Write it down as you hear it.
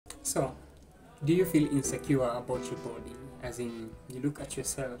So, do you feel insecure about your body? As in, you look at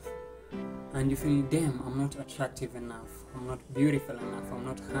yourself and you feel, damn, I'm not attractive enough, I'm not beautiful enough, I'm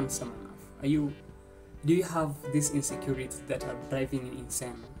not handsome enough. Do you have these insecurities that are driving you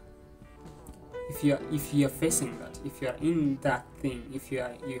insane? If you're facing that, if you're in that thing, if you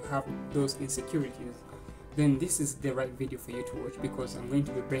have those insecurities, then this is the right video for you to watch, because I'm going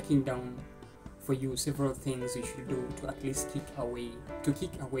to be breaking down for you several things you should do to at least kick away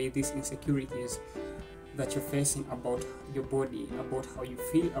these insecurities that you're facing about your body, about how you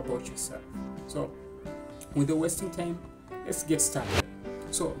feel about yourself. So without wasting time, let's get started.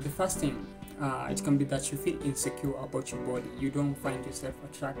 So the first thing, it can be that you feel insecure about your body. You don't find yourself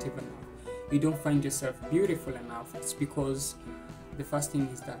attractive enough, you don't find yourself beautiful enough. It's because the first thing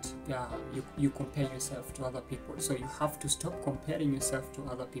is that you compare yourself to other people. So you have to stop comparing yourself to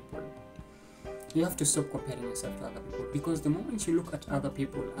other people. You have to stop comparing yourself to other people, because the moment you look at other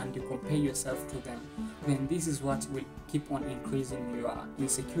people and you compare yourself to them, then this is what will keep on increasing your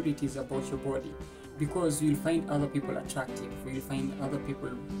insecurities about your body, because you'll find other people attractive, you'll find other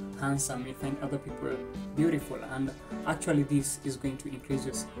people handsome, you'll find other people beautiful, and actually this is going to increase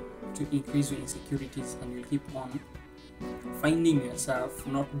your insecurities, and you'll keep on finding yourself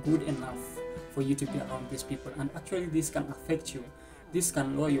not good enough for you to be around these people. And actually this can affect you. This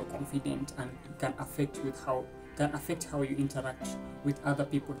can lower your confidence and can affect how you interact with other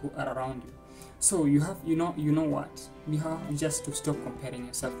people who are around you. So you have just to stop comparing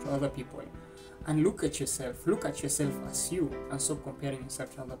yourself to other people and look at yourself as you, and stop comparing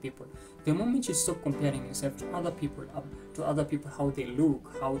yourself to other people. The moment you stop comparing yourself to other people, how they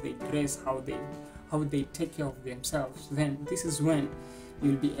look, how they dress, how they take care of themselves, then this is when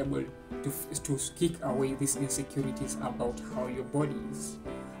you'll be able to kick away these insecurities about how your body is,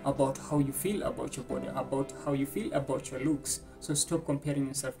 about how you feel about your body, about how you feel about your looks. So stop comparing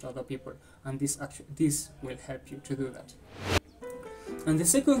yourself to other people, and this will help you to do that. And the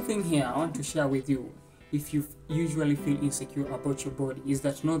second thing here I want to share with you, if you usually feel insecure about your body, is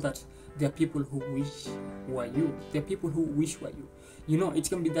that know that there are people who wish were you. There are people who wish were you. It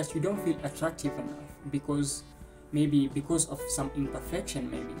can be that you don't feel attractive enough maybe because of some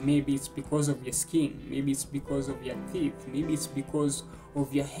imperfection, maybe it's because of your skin, maybe it's because of your teeth, maybe it's because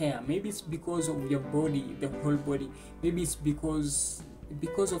of your hair, maybe it's because of your body, the whole body, maybe it's because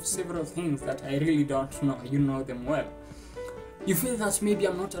of several things that I really don't know. You know them well. You feel that maybe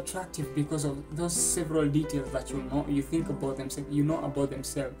I'm not attractive because of those several details that you think about themselves,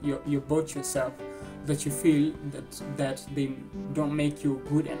 about yourself, that you feel that they don't make you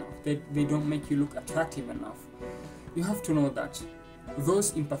good enough, that they don't make you look attractive enough. You have to know that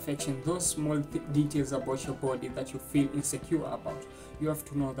those imperfections, those small details about your body that you feel insecure about, you have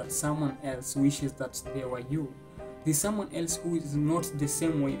to know that someone else wishes that they were you. There's someone else who is not the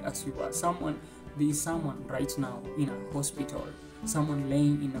same way as you are. There is someone right now in a hospital, someone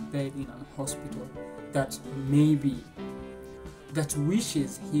laying in a bed in a hospital that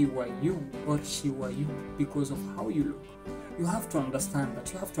wishes he were you or she were you because of how you look. You have to understand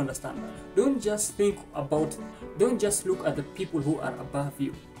that. Don't just look at the people who are above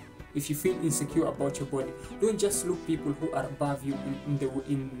you. If you feel insecure about your body, don't just look people who are above you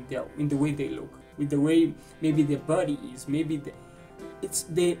in the way they look, with the way maybe their body is, maybe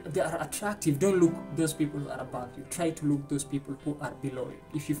they are attractive. Don't look those people who are above you. Try to look those people who are below you.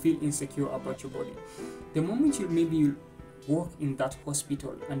 If you feel insecure about your body, the moment you walk in that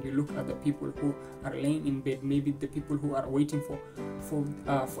hospital and you look at the people who are laying in bed, maybe the people who are waiting for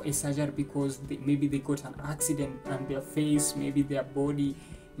a surgery because maybe they got an accident, and their face, maybe their body,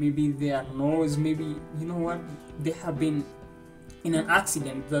 maybe their nose, maybe they have been in an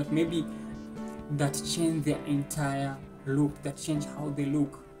accident that changed their entire look, that changed how they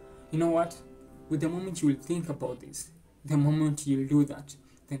look. With the moment you will think about this, the moment you'll do that,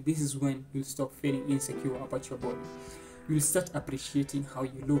 then this is when you'll stop feeling insecure about your body. You'll start appreciating how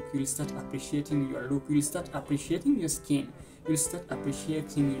you look, you'll start appreciating your look, you'll start appreciating your skin, you'll start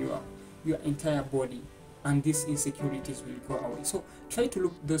appreciating your entire body, and these insecurities will go away. So try to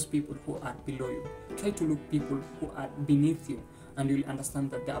look those people who are below you, try to look people who are beneath you, and you'll understand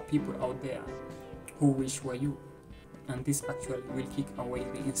that there are people out there who wish were you, and this actually will kick away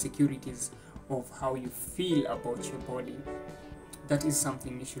the insecurities of how you feel about your body. That is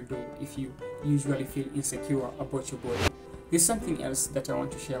something you should do if you usually feel insecure about your body. There's something else that I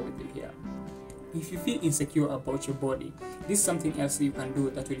want to share with you here. If you feel insecure about your body, this is something else you can do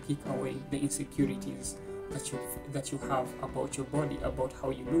that will kick away the insecurities that you have about your body, about how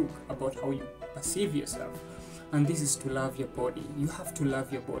you look, about how you perceive yourself. And this is to love your body. You have to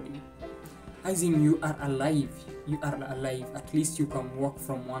love your body. as in you are alive. You are alive. At least you can walk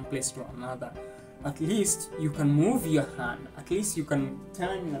from one place to another. At least you can move your hand. At least you can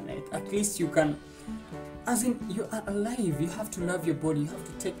turn your neck. At least you can, as in you are alive. You have to love your body.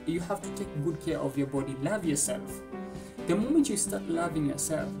 You have to take good care of your body. Love yourself. The moment you start loving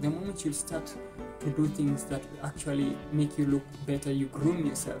yourself, the moment you start to do things that actually make you look better, you groom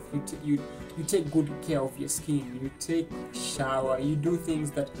yourself, you take good care of your skin, you take shower, you do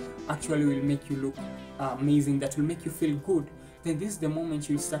things that actually will make you look amazing, that will make you feel good, then this is the moment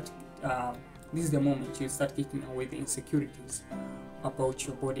you start taking away the insecurities about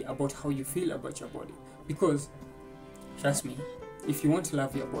your body, about how you feel about your body. Because trust me, if you want to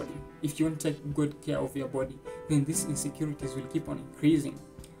love your body, if you want to take good care of your body, then these insecurities will keep on increasing.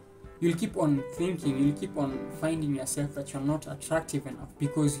 You'll keep on thinking, you'll keep on finding yourself that you're not attractive enough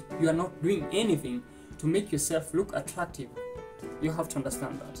because you are not doing anything to make yourself look attractive. You have to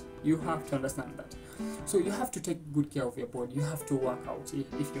understand that. You have to understand that. So you have to take good care of your body. You have to work out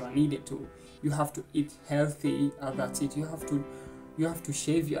if you are needed to. You have to eat healthy, that's it. You have to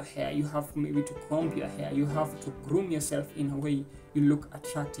shave your hair. You have maybe to comb your hair. You have to groom yourself in a way you look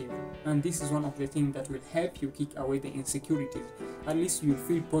attractive. And this is one of the things that will help you kick away the insecurities. At least you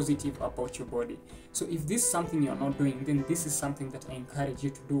feel positive about your body. So if this is something you're not doing, then this is something that I encourage you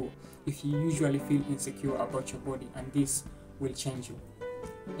to do if you usually feel insecure about your body, and this will change you.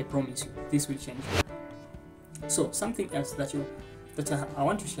 I promise you, this will change you. So something else that I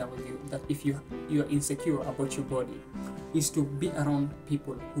want to share with you, that if you're insecure about your body, is to be around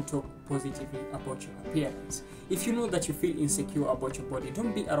people who talk positively about your appearance. If you know that you feel insecure about your body,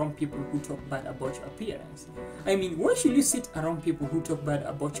 don't be around people who talk bad about your appearance. I mean, why should you sit around people who talk bad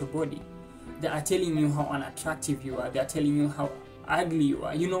about your body? They are telling you how unattractive you are. They are telling you how ugly you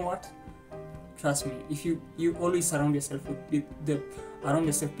are. You know what? Trust me, if you always surround yourself with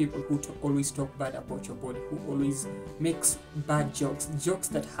people who always talk bad about your body, who always makes bad jokes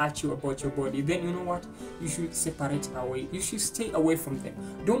that hurt you about your body, then you know what? You should separate away. You should stay away from them.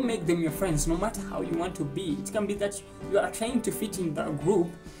 Don't make them your friends, no matter how you want to be. It can be that you are trying to fit in that group.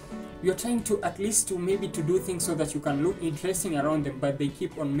 You're trying to at least to maybe to do things so that you can look interesting around them, but they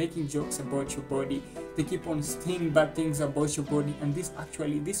keep on making jokes about your body. They keep on saying bad things about your body, and this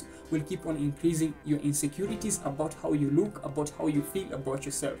will keep on increasing your insecurities about how you look, about how you feel about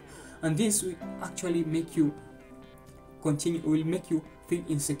yourself. And this will actually make you feel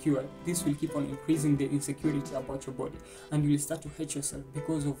insecure. This will keep on increasing the insecurity about your body, and you will start to hate yourself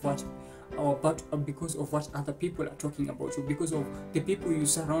because of what other people are talking about you, because of the people you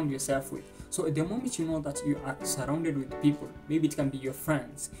surround yourself with. So at the moment you know that you are surrounded with people, maybe it can be your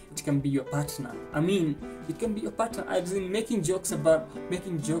friends, it can be your partner. I mean, it can be your partner, as in making jokes about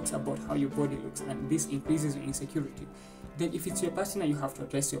how your body looks, and this increases your insecurity. Then if it's your partner, you have to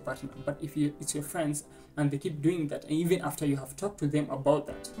address your partner. But if it's your friends and they keep doing that, and even after you have talked to them about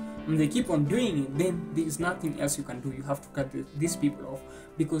that, and they keep on doing it, then there is nothing else you can do. You have to cut these people off,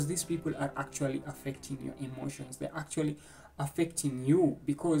 because these people are actually affecting your emotions. They're actually affecting you,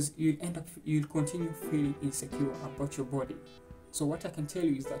 because you'll continue feeling insecure about your body. So what I can tell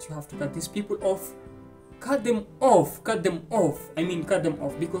you is that you have to cut these people off. Cut them off. I mean, cut them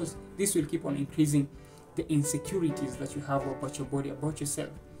off, because this will keep on increasing the insecurities that you have about your body, about yourself.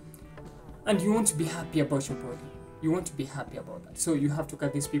 And you want to be happy about your body. You want to be happy about that. So you have to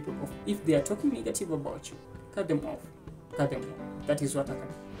cut these people off. If they are talking negative about you, cut them off. Cut them off. That is what I can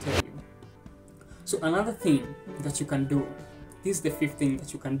tell you. So another thing that you can do, this is the fifth thing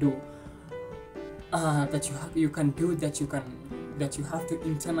that you can do, that you have to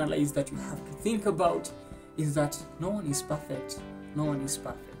internalize, that you have to think about, is that no one is perfect. No one is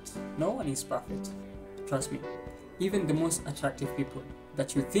perfect. No one is perfect. Trust me. Even the most attractive people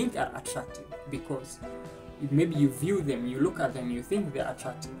that you think are attractive, because maybe you view them, you look at them, you think they're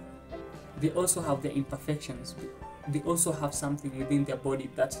attractive, they also have their imperfections. They also have something within their body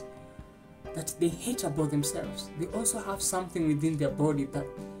that they hate about themselves. They also have something within their body that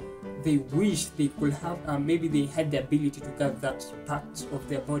they wish they could have. Maybe they had the ability to cut that part of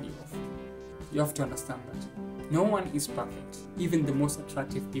their body off. You have to understand that. No one is perfect. Even the most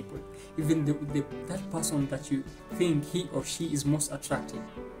attractive people, even that person that you think he or she is most attractive,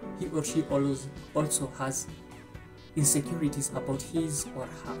 he or she also has insecurities about his or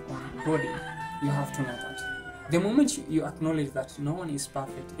her own body. You have to know that. The moment you acknowledge that no one is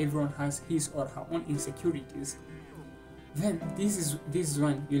perfect, everyone has his or her own insecurities, then this is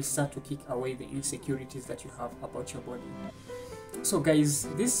when you'll start to kick away the insecurities that you have about your body. So guys,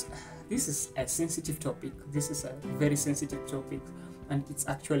 this is a sensitive topic. This is a very sensitive topic, and it's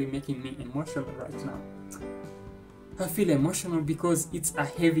actually making me emotional right now. I feel emotional because it's a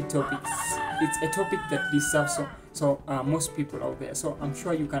heavy topic. it's a topic that deserves most people out there. So I'm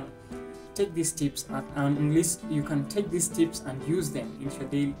sure you can take these tips and at least you can take these tips and use them in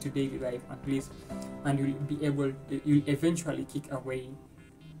your daily life at least, and you'll eventually kick away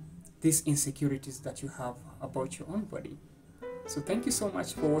these insecurities that you have about your own body. So thank you so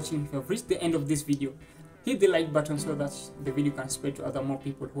much for watching. If you have reached the end of this video, hit the like button so that the video can spread to other more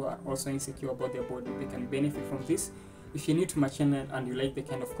people who are also insecure about their body. They can benefit from this. If you're new to my channel and you like the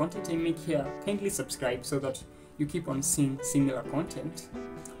kind of content I make here, kindly subscribe so that you keep on seeing similar content.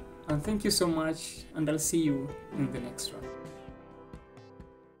 And thank you so much, and I'll see you in the next one.